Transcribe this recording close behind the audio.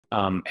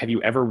Have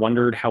you ever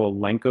wondered how a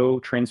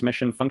Lenco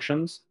transmission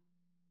functions?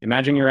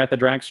 Imagine you're at the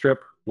drag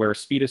strip where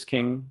speed is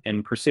king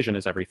and precision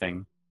is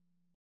everything.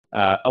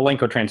 A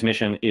Lenco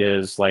transmission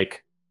is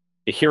like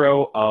the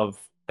hero of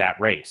that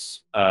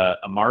race, a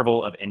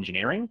marvel of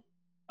engineering,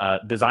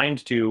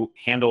 designed to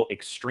handle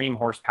extreme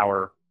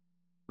horsepower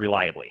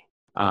reliably.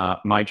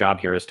 My job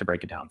here is to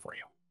break it down for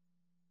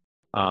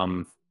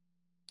you.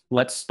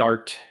 Let's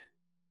start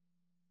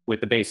with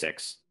the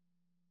basics.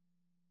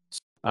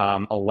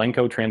 A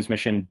Lenco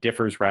transmission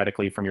differs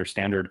radically from your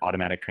standard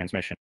automatic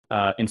transmission.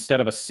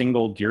 Instead of a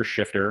single gear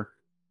shifter,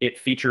 it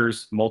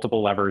features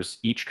multiple levers,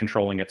 each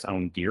controlling its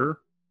own gear.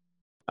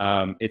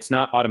 It's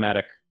not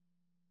automatic.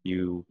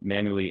 You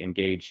manually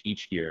engage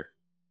each gear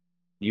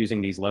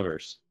using these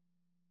levers.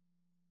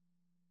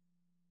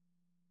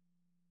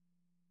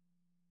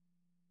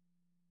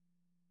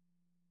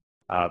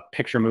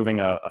 Picture moving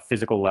a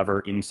physical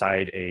lever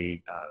inside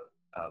a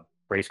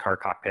race car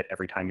cockpit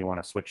every time you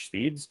want to switch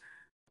speeds.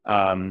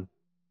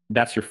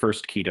 That's your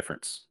first key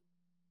difference.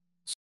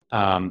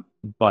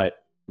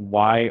 But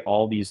why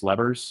all these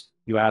levers,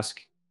 you ask?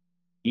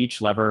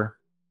 Each lever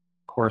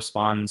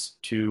corresponds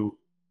to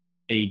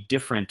a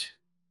different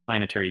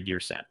planetary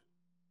gear set.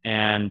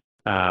 And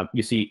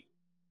you see,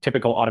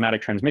 typical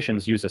automatic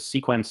transmissions use a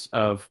sequence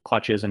of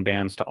clutches and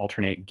bands to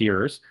alternate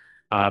gears.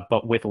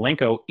 But with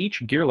Lenco,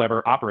 each gear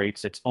lever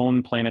operates its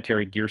own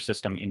planetary gear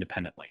system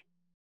independently.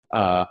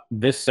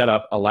 This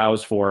setup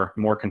allows for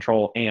more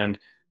control and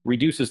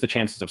reduces the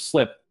chances of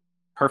slip,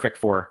 perfect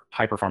for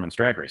high-performance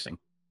drag racing.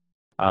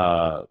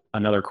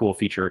 Another cool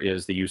feature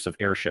is the use of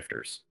air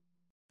shifters.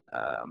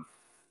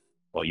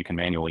 Well, you can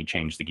manually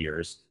change the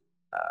gears.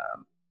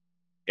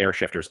 Air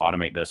shifters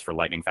automate this for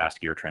lightning-fast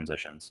gear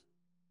transitions.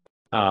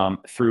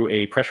 Through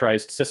a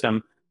pressurized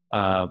system,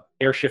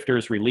 air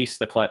shifters release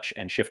the clutch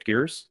and shift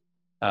gears,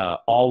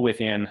 all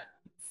within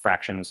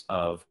fractions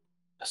of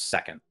a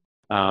second.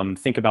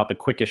 Think about the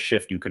quickest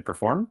shift you could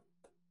perform,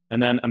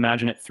 and then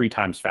imagine it 3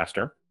 times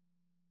faster.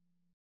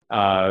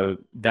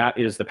 That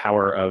is the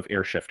power of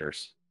air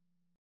shifters.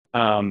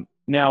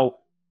 Now,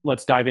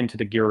 let's dive into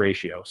the gear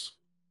ratios.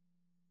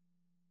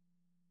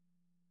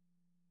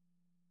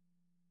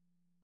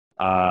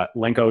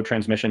 Lenco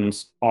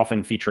transmissions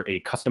often feature a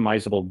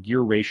customizable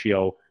gear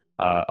ratio,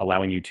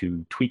 allowing you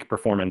to tweak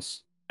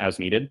performance as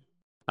needed.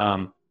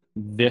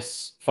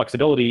 This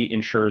flexibility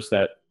ensures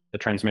that the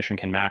transmission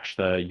can match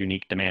the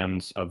unique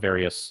demands of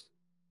various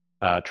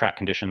track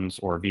conditions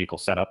or vehicle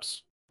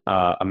setups.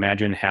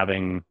 Imagine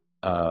having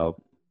a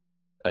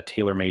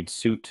tailor-made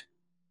suit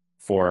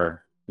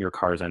for your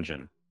car's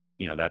engine.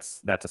 You know,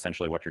 that's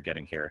essentially what you're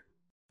getting here.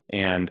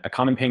 And a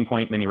common pain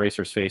point many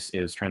racers face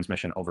is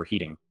transmission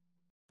overheating.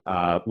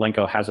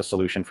 Lenco has a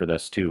solution for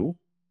this too.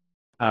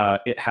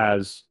 It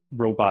has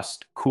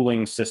robust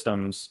cooling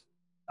systems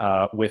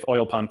with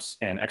oil pumps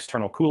and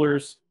external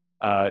coolers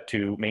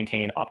to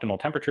maintain optimal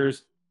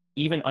temperatures,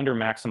 even under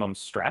maximum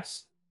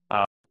stress.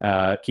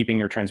 Keeping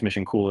your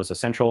transmission cool is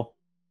essential,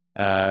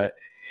 as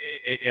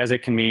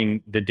it can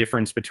mean the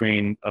difference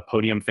between a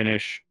podium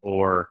finish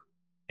or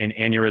an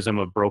aneurysm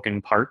of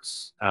broken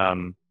parts.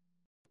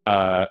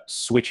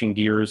 Switching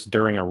gears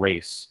during a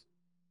race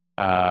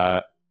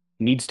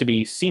needs to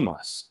be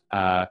seamless.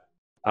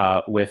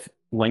 With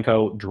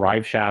Lenco,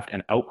 drive shaft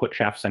and output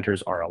shaft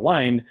centers are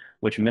aligned,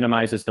 which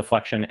minimizes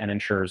deflection and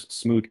ensures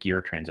smooth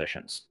gear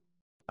transitions.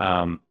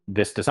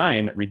 This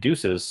design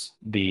reduces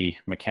the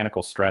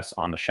mechanical stress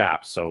on the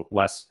shaft, so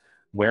less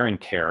wear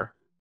and tear.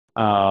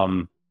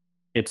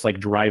 It's like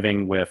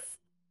driving with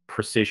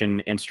precision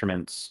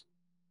instruments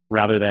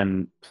rather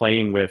than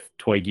playing with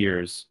toy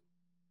gears.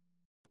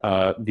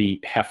 The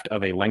heft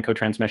of a Lenco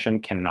transmission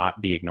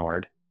cannot be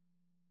ignored.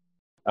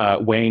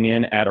 Weighing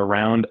in at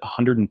around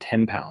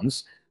 110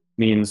 pounds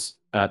means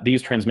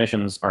these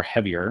transmissions are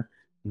heavier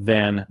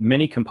than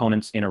many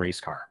components in a race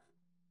car.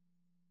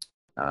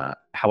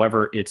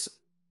 However, it's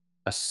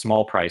a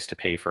small price to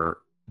pay for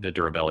the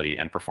durability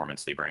and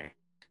performance they bring.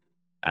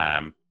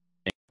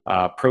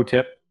 Pro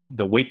tip,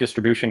 the weight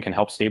distribution can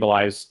help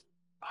stabilize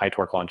high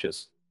torque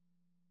launches.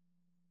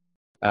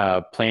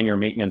 Plan your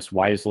maintenance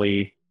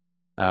wisely.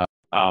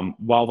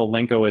 While the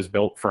Lenco is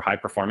built for high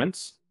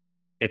performance,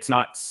 it's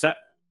not set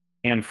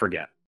and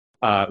forget.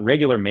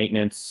 Regular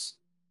maintenance,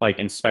 like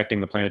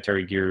inspecting the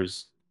planetary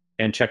gears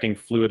and checking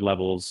fluid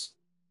levels,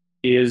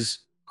 is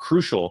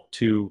crucial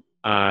to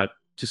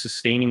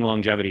sustaining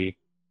longevity,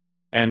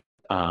 and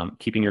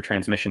keeping your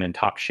transmission in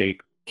top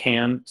shape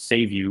can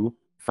save you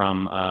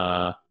from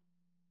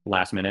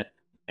last-minute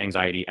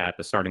anxiety at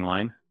the starting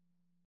line.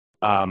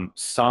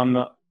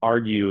 Some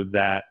argue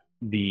that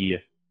the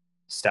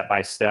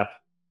step-by-step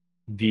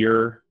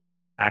gear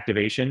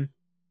activation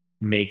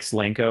makes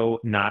Lenco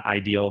not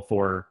ideal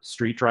for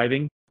street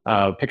driving.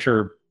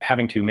 Picture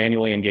having to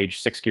manually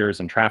engage 6 gears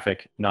in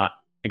traffic, not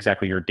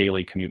exactly your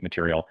daily commute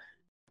material.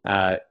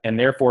 And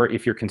therefore,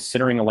 if you're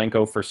considering a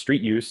Lenco for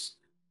street use,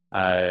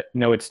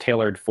 know it's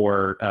tailored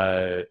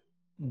for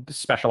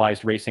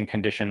specialized racing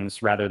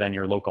conditions rather than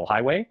your local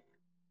highway.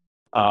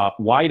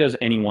 Why does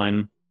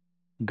anyone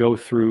go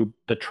through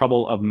the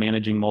trouble of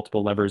managing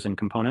multiple levers and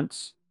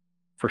components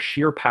for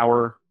sheer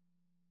power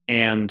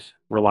and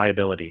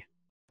reliability.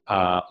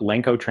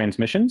 Lenco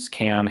transmissions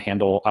can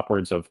handle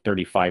upwards of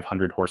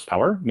 3,500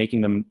 horsepower,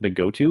 making them the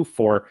go-to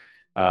for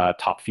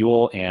top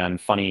fuel and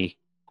funny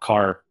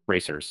car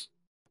racers.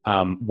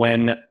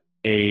 When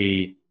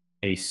a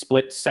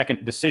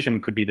split-second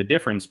decision could be the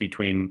difference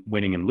between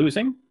winning and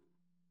losing,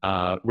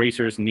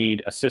 racers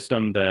need a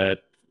system that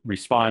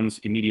responds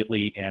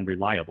immediately and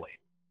reliably.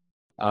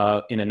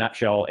 In a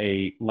nutshell,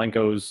 a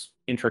Lenco's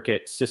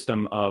intricate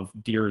system of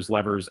gears,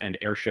 levers, and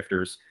air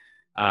shifters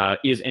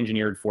is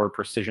engineered for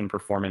precision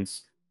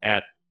performance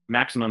at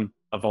maximum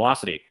of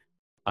velocity.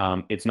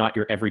 It's not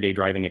your everyday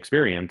driving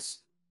experience.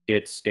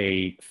 It's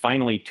a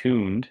finely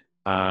tuned,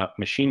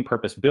 machine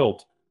purpose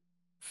built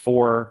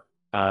for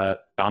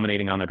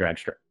dominating on the drag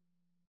strip.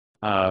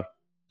 I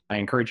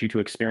encourage you to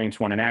experience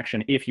one in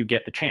action if you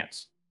get the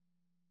chance.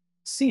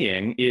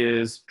 Seeing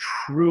is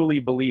truly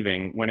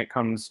believing when it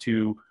comes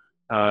to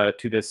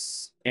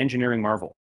this engineering marvel.